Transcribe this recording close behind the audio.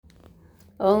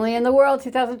Only in the world,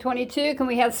 2022, can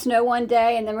we have snow one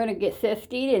day and then we're going to get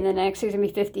 50, and then next year's going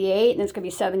to be 58, and it's going to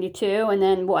be 72, and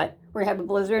then what? We're going to have a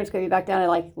blizzard, it's going to be back down to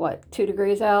like, what, 2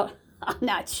 degrees out? I'm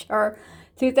not sure.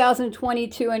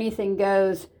 2022, anything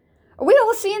goes. Are we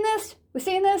all seeing this? We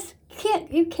seeing this?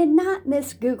 You cannot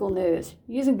miss Google News.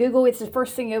 Using Google, it's the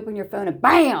first thing you open your phone and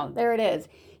bam, there it is.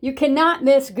 You cannot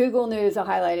miss Google News. I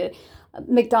highlighted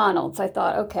McDonald's. I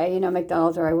thought, okay,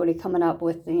 McDonald's are already coming up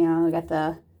with, we got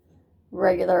the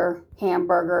regular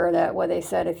hamburger that what they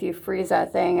said, if you freeze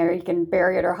that thing or you can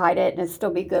bury it or hide it and it'll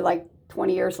still be good like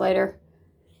 20 years later.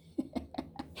 I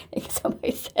think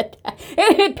somebody said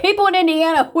that. People in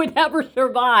Indiana would never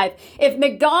survive. If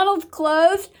McDonald's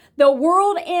closed, the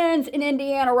world ends in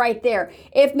Indiana right there.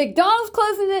 If McDonald's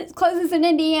closes in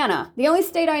Indiana, the only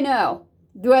state I know,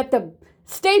 that the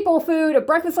staple food of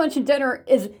breakfast, lunch, and dinner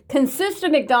consists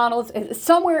of McDonald's. It's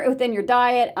somewhere within your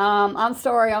diet. I'm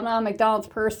sorry, I'm not a McDonald's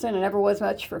person. I never was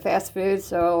much for fast food,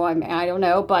 so I don't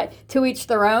know, but to each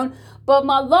their own. But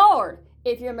my Lord,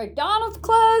 if your McDonald's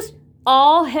closed,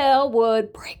 all hell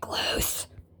would break loose.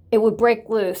 It would break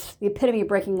loose. The epitome of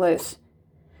breaking loose.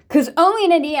 Because only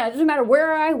in Indiana, it doesn't matter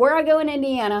where I go in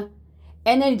Indiana,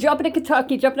 and then jump into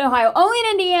Kentucky, jump into Ohio. Only in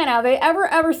Indiana have they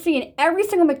ever seen every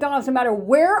single McDonald's, no matter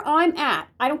where I'm at.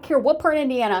 I don't care what part of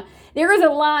Indiana. There is a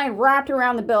line wrapped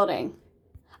around the building.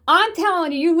 I'm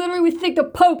telling you, you literally would think the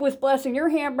Pope was blessing your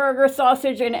hamburger,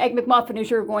 sausage, and egg McMuffin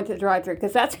as you were going to the drive-thru,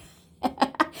 because that's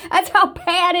how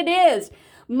bad it is.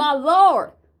 My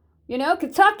Lord.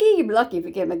 Kentucky, you'd be lucky if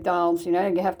you get McDonald's, you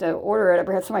have to order it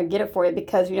or have somebody get it for you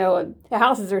because, the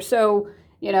houses are so,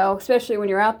 especially when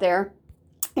you're out there.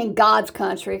 In God's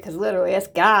country, because literally it's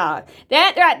God.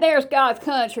 That right there is God's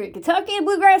country. Kentucky and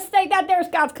Bluegrass State, that there is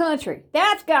God's country.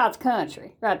 That's God's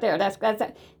country right there. That's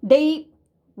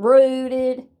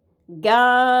deep-rooted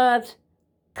God's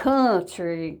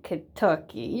country,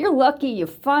 Kentucky. You're lucky you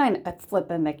find a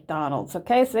flipping McDonald's,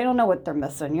 okay? So they don't know what they're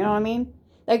missing, you know what I mean?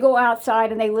 They go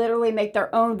outside and they literally make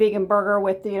their own vegan burger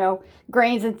with,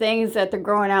 grains and things that they're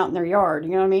growing out in their yard,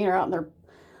 you know what I mean? Or out in their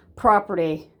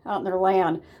property, out in their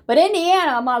land. But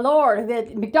Indiana, my Lord,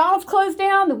 if McDonald's closed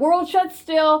down, the world shuts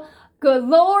still, good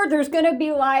Lord, there's going to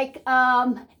be like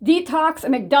detox, a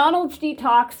McDonald's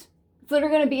detox. It's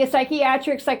literally going to be a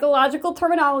psychological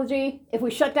terminology if we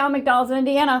shut down McDonald's in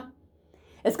Indiana.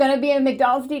 It's going to be a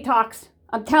McDonald's detox.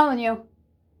 I'm telling you.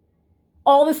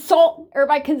 All the salt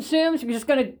everybody consumes, you're just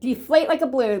going to deflate like a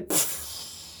balloon.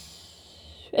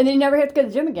 And then you never have to go to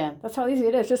the gym again. That's how easy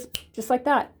it is, just like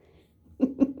that.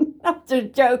 I'm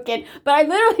just joking, but I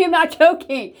literally am not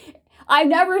joking. I've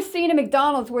never seen a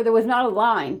McDonald's where there was not a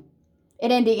line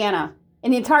in Indiana,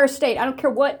 in the entire state. I don't care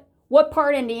what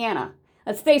part of Indiana.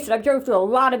 Let's face it, I've drove through a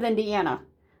lot of Indiana,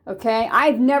 okay?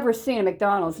 I've never seen a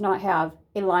McDonald's not have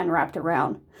a line wrapped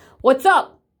around. What's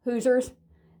up, Hoosiers?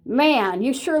 Man,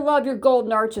 you sure love your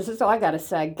golden arches. That's all I got to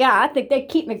say. God, I think they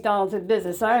keep McDonald's in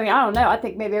business. I mean, I don't know. I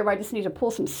think maybe everybody just needs to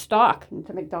pull some stock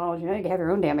into McDonald's. You can have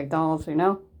your own damn McDonald's,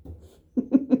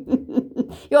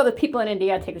 the people in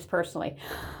India take this personally.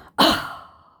 Oh,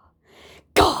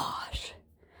 gosh.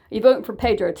 You're voting for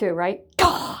Pedro too, right?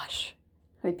 Gosh.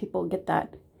 How many people get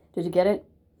that? Did you get it?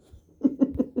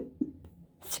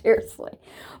 Seriously.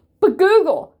 But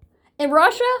Google. In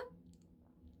Russia?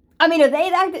 I mean, are they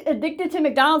that addicted to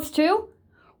McDonald's too?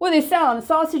 What are they selling? A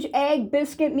sausage, egg,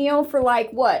 biscuit meal for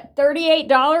like, what, $38,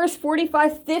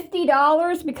 $45,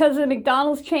 $50 because the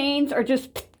McDonald's chains are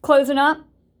just closing up?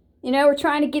 We're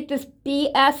trying to get this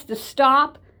BS to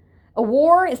stop. A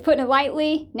war is putting it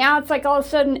lightly. Now it's like all of a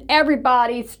sudden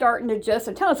everybody's starting to I'm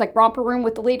telling you, it's like romper room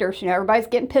with the leaders. Everybody's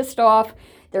getting pissed off.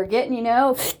 They're getting,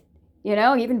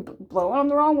 even blowing them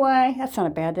the wrong way. That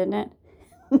sounded bad, didn't it?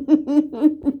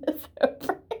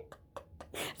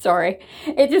 Sorry.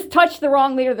 It just touched the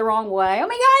wrong leader the wrong way. Oh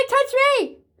my God, it touched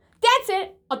me. That's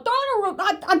it.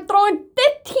 I'm throwing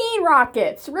 15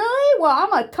 rockets. Really? Well, I'm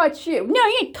going to touch you. No,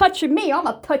 you ain't touching me. I'm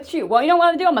going to touch you. Well, you know what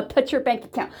I'm going to do? I'm going to touch your bank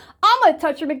account. I'm going to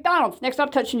touch your McDonald's. Next, I'm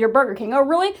touching your Burger King. Oh,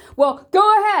 really? Well,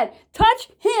 go ahead. Touch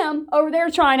him over there,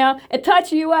 China, and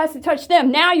touch the U.S. and touch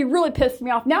them. Now you really pissed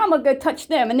me off. Now I'm going to go touch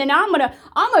them. And then I'm going to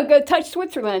go touch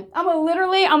Switzerland. I'm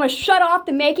going to shut off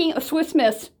the making of Swiss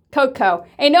Miss cocoa.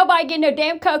 Ain't nobody getting no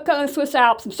damn cocoa in the Swiss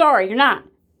Alps. I'm sorry, you're not.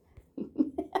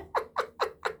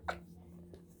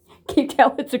 Can you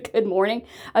tell it's a good morning?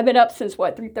 I've been up since,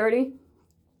 3:30?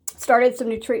 Started some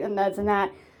new treatment meds and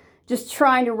that. Just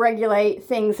trying to regulate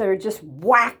things that are just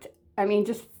whacked. I mean,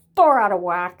 just far out of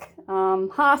whack.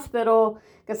 Hospital.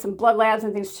 Got some blood labs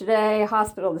and things today.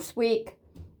 Hospital this week.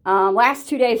 Last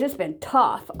 2 days, it's been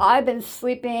tough. I've been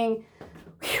sleeping.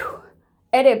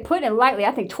 And it put in lightly,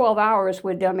 I think 12 hours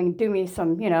would, do me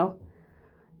some,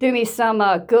 do me some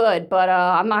good, but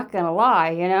I'm not going to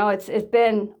lie. You know, it's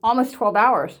been almost 12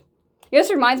 hours. You know,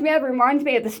 this reminds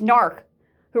me of this narc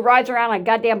who rides around on a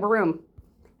goddamn broom.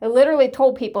 It literally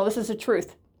told people, this is the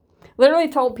truth, literally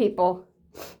told people,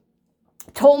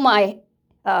 told my,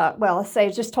 let's say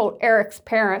it just told Eric's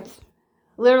parents,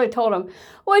 literally told them,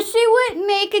 well, she wouldn't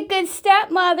make a good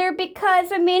stepmother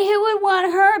because, who would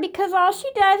want her? Because all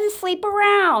she does is sleep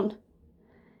around.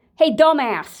 Hey,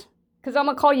 dumbass, because I'm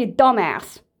going to call you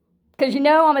dumbass. Because you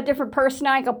know I'm a different person.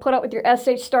 I ain't going to put up with your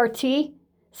SH*T.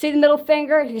 See the middle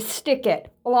finger? You stick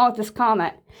it along with this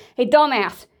comment. Hey,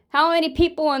 dumbass, how many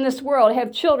people in this world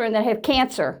have children that have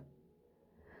cancer?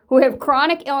 Who have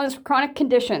chronic illness, chronic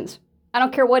conditions? I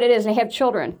don't care what it is, they have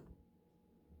children.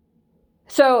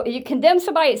 So you condemn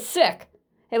somebody that's sick.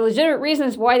 Have legitimate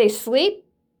reasons why they sleep?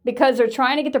 Because they're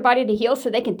trying to get their body to heal so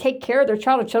they can take care of their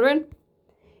child or children?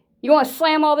 You want to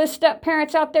slam all this step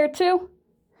parents out there too?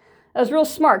 That was real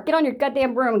smart. Get on your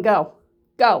goddamn broom and go.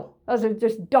 Go. That was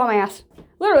just dumbass.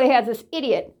 Literally has this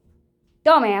idiot,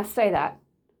 dumbass, say that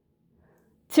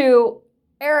to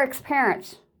Eric's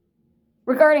parents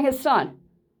regarding his son.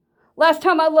 Last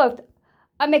time I looked,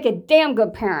 I make a damn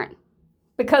good parent.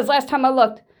 Because last time I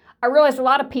looked, I realized a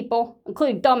lot of people,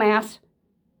 including dumbass,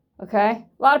 okay?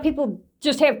 A lot of people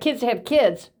just have kids to have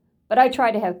kids. But I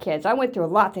tried to have kids. I went through a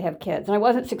lot to have kids, and I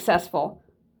wasn't successful.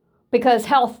 Because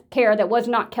health care that was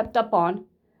not kept up on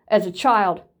as a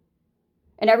child.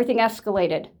 And everything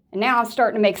escalated. And now I'm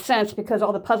starting to make sense because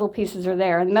all the puzzle pieces are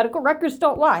there. And the medical records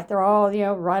don't lie. They're all,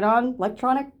 right on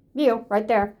electronic view, right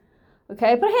there.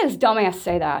 Okay? But I had this dumbass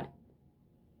say that.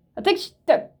 I think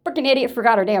that freaking idiot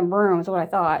forgot her damn broom is what I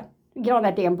thought. Get on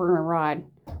that damn broom and ride.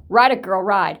 Ride it, girl,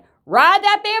 ride. Ride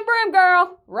that damn broom,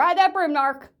 girl. Ride that broom,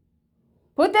 narc.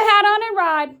 Put the hat on and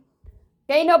ride.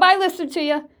 Ain't nobody listening to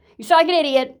you. You sound like an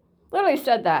idiot. Literally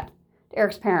said that to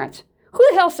Eric's parents. Who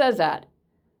the hell says that?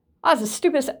 That was the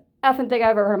stupidest effing thing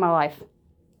I've ever heard in my life.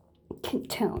 Can't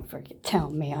tell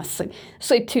me I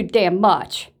sleep too damn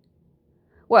much.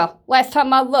 Well, last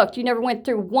time I looked, you never went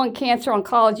through one cancer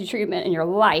oncology treatment in your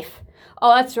life.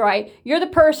 Oh, that's right. You're the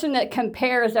person that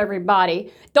compares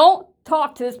everybody. Don't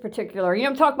talk to this particular. You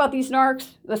know, talk about these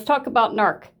narcs. Let's talk about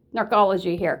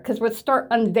narcology here, because we'll start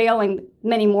unveiling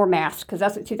many more masks, because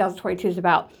that's what 2022 is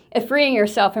about. It's freeing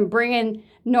yourself and bringing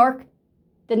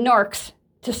the narcs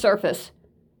to surface.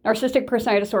 Narcissistic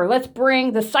personality disorder. Let's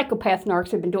bring the psychopath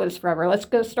narcs who've been doing this forever. Let's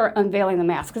go start unveiling the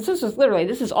mask. Because this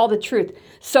is all the truth.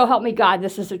 So help me God,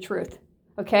 this is the truth.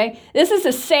 Okay? This is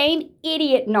the same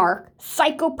idiot narc,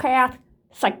 psychopath,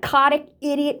 psychotic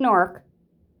idiot narc.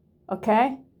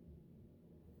 Okay?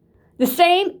 The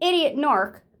same idiot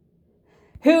narc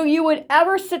who you would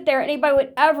ever sit there, anybody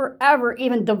would ever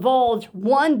even divulge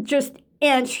one just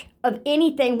inch of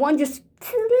anything, one just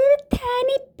little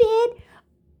tiny bit,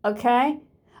 okay,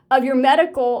 of your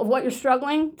medical, of what you're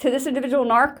struggling to this individual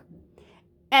narc.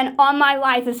 And on my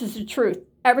life, this is the truth.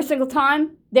 Every single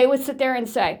time, they would sit there and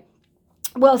say,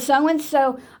 well,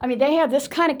 so-and-so, they have this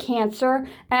kind of cancer,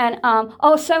 and,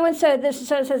 so-and-so this,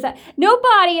 so-and-so that.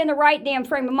 Nobody in the right damn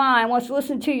frame of mind wants to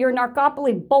listen to your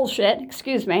narcopoly bullshit,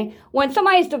 when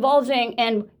somebody's divulging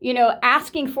and,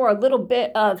 asking for a little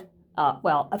bit of,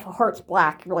 if a heart's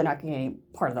black, you're really not getting any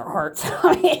part of their hearts.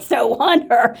 It's no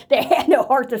wonder they had no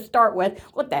heart to start with.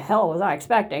 What the hell was I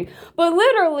expecting? But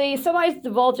literally, somebody's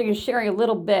divulging and sharing a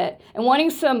little bit and wanting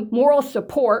some moral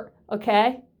support,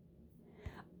 okay?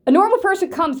 A normal person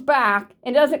comes back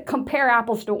and doesn't compare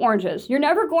apples to oranges. You're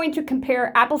never going to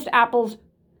compare apples to apples.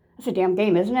 That's a damn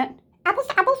game, isn't it? Apples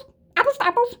to apples, apples to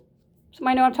apples.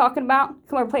 Somebody know what I'm talking about?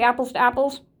 Come over and play apples to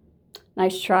apples?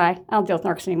 Nice try. I don't deal with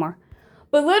narcs anymore.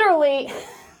 But literally,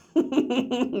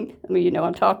 you know what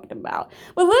I'm talking about.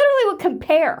 But literally would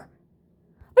compare.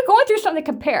 We're going through something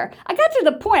to compare. I got to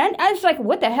the point, I was like,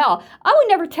 what the hell? I would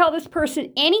never tell this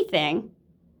person anything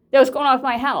that was going on with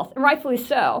my health, and rightfully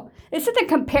so. They sit there and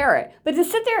compare it. But to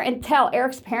sit there and tell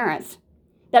Eric's parents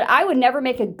that I would never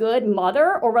make a good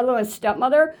mother or rather a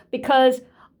stepmother because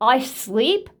I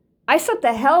slept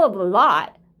a hell of a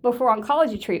lot before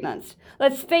oncology treatments.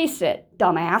 Let's face it,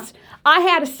 dumbass. I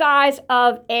had a size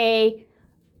of it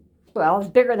was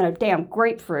bigger than a damn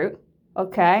grapefruit,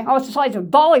 okay? I was the size of a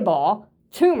volleyball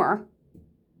tumor,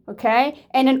 okay?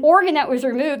 And an organ that was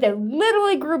removed that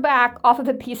literally grew back off of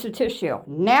a piece of tissue.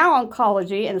 Now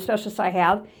oncology and the specialists I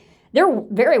have, they're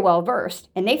very well versed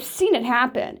and they've seen it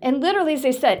happen. And literally, as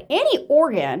they said, any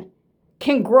organ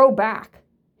can grow back.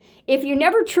 If you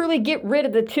never truly get rid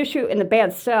of the tissue and the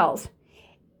bad cells,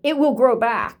 it will grow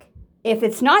back. If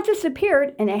it's not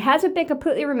disappeared and it hasn't been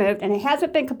completely removed and it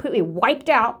hasn't been completely wiped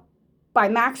out by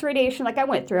max radiation like I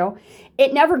went through,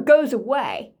 it never goes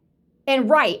away. And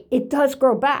right, it does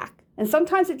grow back. And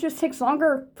sometimes it just takes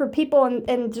longer for people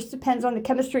and just depends on the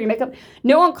chemistry you make up.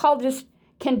 No oncologist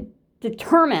can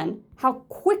determine how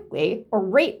quickly or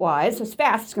rate-wise, as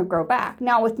fast it's going to grow back.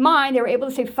 Now with mine, they were able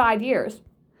to say 5 years.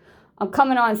 I'm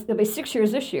coming on, it'll be 6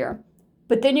 years this year.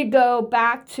 But then you go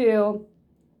back to,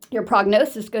 your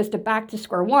prognosis goes to back to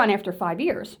square one after 5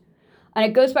 years. And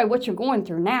it goes by what you're going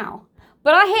through now.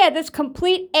 But I had this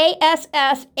complete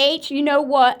ASSH, you know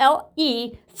what,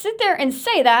 LE, sit there and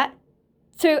say that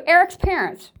to Eric's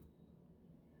parents.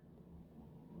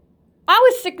 I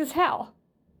was sick as hell.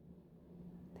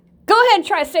 Go ahead and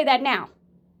try to say that now.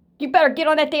 You better get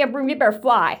on that damn broom. You better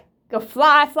fly. Go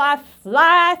fly, fly,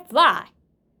 fly, fly.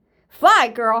 Fly,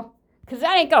 girl. Because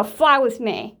that ain't going to fly with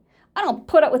me. I don't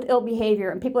put up with ill behavior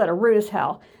and people that are rude as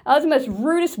hell. I was the most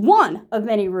rudest one of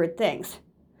many rude things.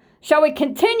 Shall we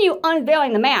continue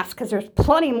unveiling the mask? Because there's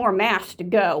plenty more masks to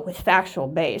go with factual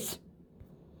base.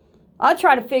 I'll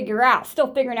try to figure out,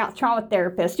 still figuring out trauma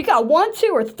therapists. You got 1,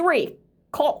 2, or 3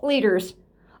 cult leaders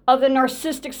of the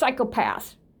narcissistic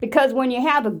psychopaths. Because when you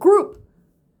have a group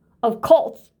of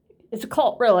cults, it's a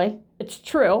cult really, it's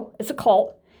true, it's a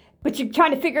cult, but you're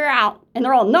trying to figure out, and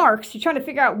they're all narcs, you're trying to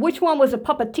figure out which one was a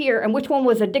puppeteer and which one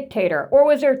was a dictator. Or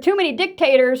was there too many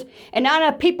dictators and not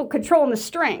enough people controlling the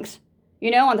strings? You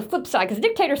know, on the flip side, because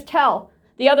dictators tell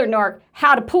the other narc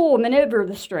how to pull and maneuver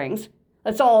the strings.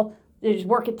 That's all, they just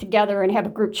work it together and have a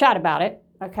group chat about it,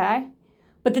 okay?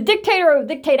 But the dictator will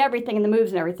dictate everything and the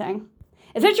moves and everything.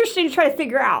 It's interesting to try to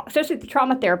figure out, especially the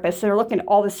trauma therapists that are looking at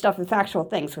all this stuff and factual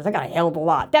things, because I got a hell of a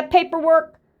lot. That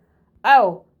paperwork,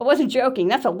 oh, I wasn't joking,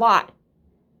 that's a lot.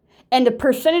 And the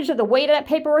percentage of the weight of that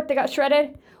paperwork that got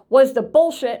shredded was the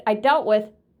bullshit I dealt with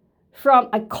from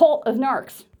a cult of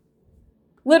narcs.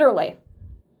 Literally.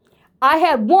 I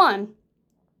had one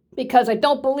because I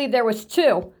don't believe there was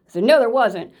 2, because I know there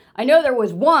wasn't. I know there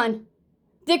was one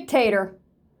dictator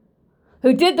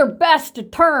who did their best to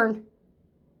turn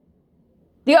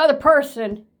the other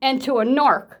person into a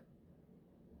narc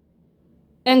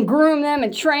and groom them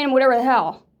and train them, whatever the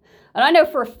hell. And I know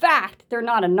for a fact they're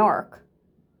not a narc.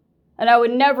 And I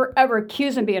would never, ever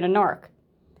accuse them of being a narc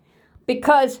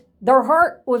because their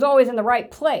heart was always in the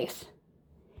right place.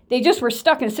 They just were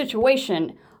stuck in a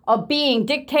situation of being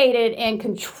dictated and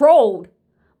controlled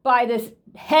by this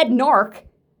head narc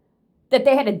that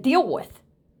they had to deal with,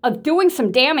 of doing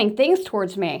some damning things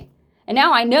towards me. And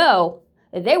now I know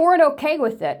that they weren't okay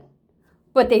with it,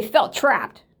 but they felt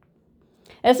trapped.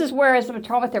 This is where, as the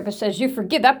trauma therapist says, you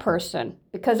forgive that person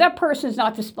because that person's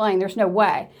not displaying, there's no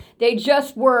way. They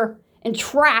just were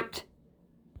entrapped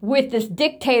with this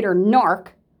dictator narc,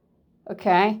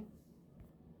 okay,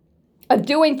 of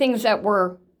doing things that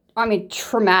were,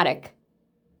 traumatic.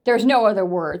 There's no other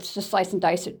words to slice and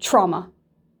dice it, trauma.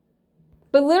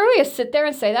 But literally to sit there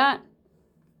and say that,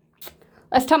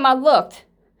 last time I looked,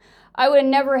 I would have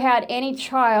never had any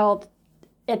child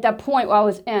at that point while I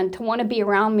was in to want to be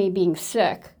around me being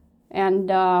sick. And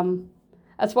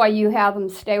that's why you have them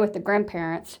stay with the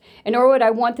grandparents. And nor would I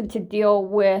want them to deal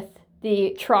with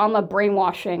the trauma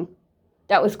brainwashing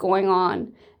that was going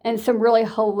on and some really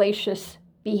hellacious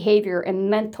behavior and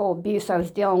mental abuse I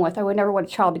was dealing with. I would never want a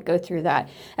child to go through that.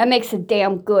 That makes a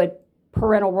damn good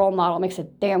parental role model. It makes a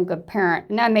damn good parent.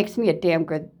 And that makes me a damn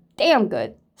good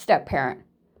step parent.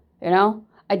 You know?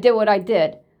 I did what I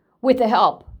did with the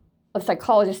help of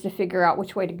psychologists to figure out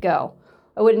which way to go.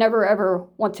 I would never, ever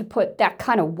want to put that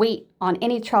kind of weight on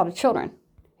any child or children,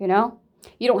 you know?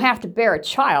 You don't have to bear a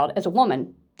child as a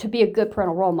woman to be a good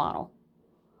parental role model.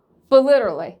 But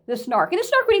literally, this narc. And this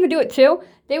narc would even do it too.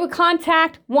 They would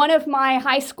contact one of my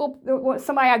high school,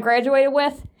 somebody I graduated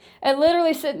with, and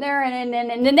literally sitting there, and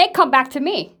then they come back to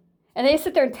me. And they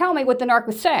sit there and tell me what the narc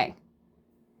was saying.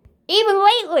 Even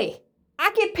lately,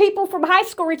 I get people from high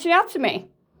school reaching out to me.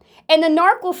 And the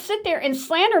narc will sit there and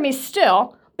slander me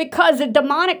still because the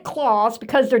demonic claws,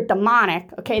 because they're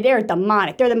demonic, okay, they're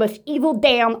demonic. They're the most evil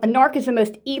damn, a narc is the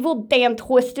most evil damn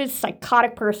twisted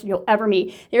psychotic person you'll ever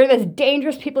meet. They're the most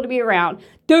dangerous people to be around.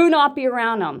 Do not be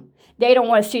around them. They don't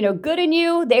want to see no good in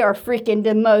you. They are freaking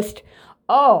the most,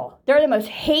 they're the most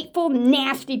hateful,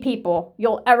 nasty people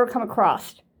you'll ever come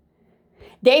across.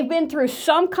 They've been through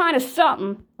some kind of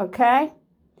something, okay?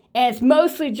 And it's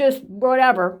mostly just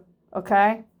whatever,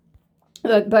 okay?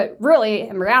 But really,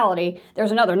 in reality,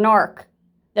 there's another narc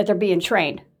that they're being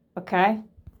trained, okay?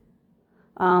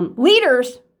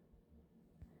 Leaders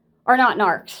are not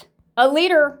narcs. A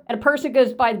leader and a person who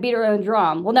goes by the beat of their own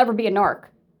drum will never be a narc.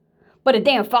 But a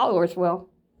damn followers will.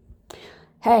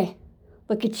 Hey,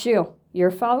 look at you. You're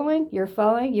following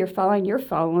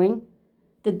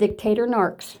the dictator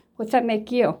narcs. What's that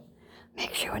make you?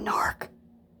 Makes you a narc.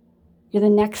 you're the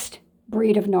next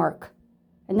breed of narc.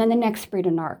 And then the next breed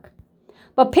of narc.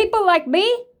 But people like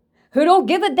me, who don't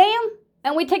give a damn,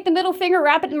 and we take the middle finger,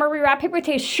 wrap it in Murray wrap paper,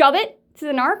 shove it to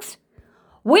the narcs,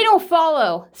 we don't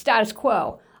follow status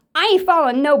quo. I ain't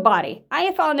following nobody. I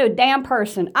ain't following no damn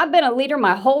person. I've been a leader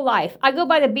my whole life. I go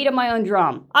by the beat of my own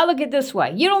drum. I look at it this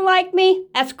way. You don't like me?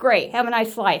 That's great. Have a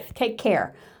nice life. Take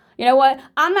care. You know what?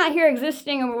 I'm not here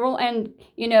existing and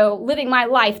living my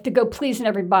life to go pleasing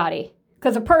everybody.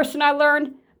 Because a person I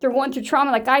learned through going through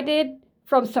trauma like I did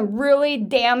from some really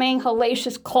damning,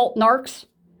 hellacious cult narcs,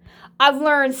 I've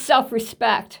learned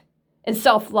self-respect and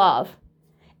self-love.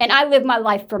 And I live my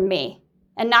life for me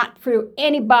and not through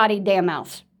anybody damn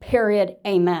else. Period.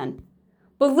 Amen.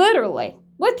 But literally,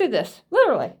 went through this.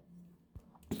 Literally.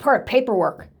 It's part of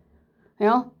paperwork.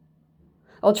 Well,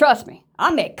 trust me.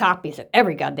 I make copies of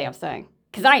every goddamn thing.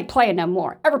 Because I ain't playing no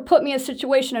more. Ever put me in a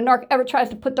situation a narc ever tries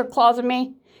to put their claws in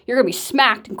me, you're going to be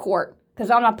smacked in court.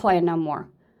 Because I'm not playing no more.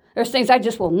 There's things I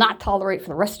just will not tolerate for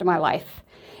the rest of my life.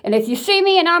 And if you see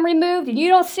me and I'm removed and you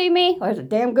don't see me, well, there's a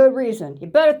damn good reason. You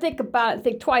better think about it and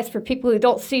think twice for people who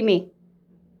don't see me.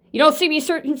 You don't see me in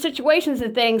certain situations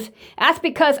and things. That's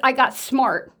because I got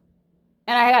smart.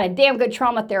 And I got a damn good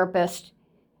trauma therapist.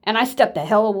 And I stepped the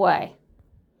hell away.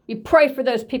 You pray for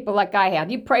those people like I have.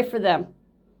 You pray for them.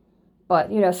 But,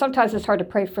 sometimes it's hard to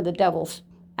pray for the devil's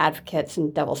advocates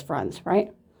and devil's friends,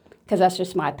 right? Because that's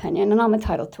just my opinion, and I'm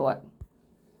entitled to it.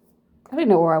 I didn't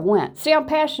know where I went. See, I'm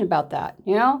passionate about that,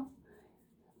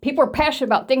 People are passionate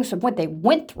about things of what they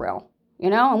went through,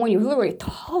 And when you literally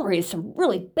tolerate some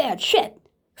really bad shit,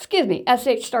 excuse me,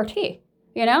 SH star T,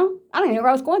 I don't even know where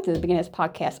I was going through the beginning of this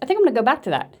podcast. I think I'm going to go back to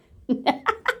that.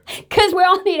 Because we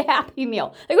all need a Happy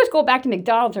Meal. I think let's go back to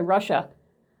McDonald's in Russia.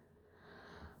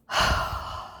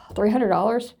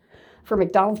 $300 for a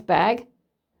McDonald's bag?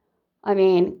 I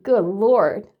mean, good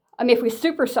Lord. I mean, if we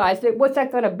supersized it, what's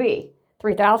that going to be?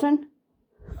 3,000?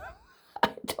 I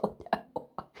don't know.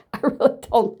 I really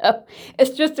don't know.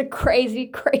 It's just a crazy,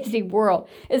 crazy world.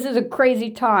 This is a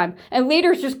crazy time. And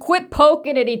leaders just quit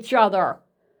poking at each other.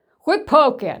 Quit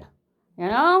poking.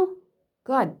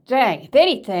 God dang. If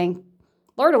anything,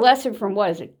 learn a lesson from,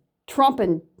 Trump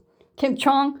and Kim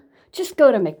Jong? Just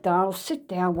go to McDonald's, sit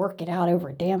down, work it out over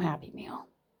a damn Happy Meal.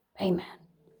 Amen.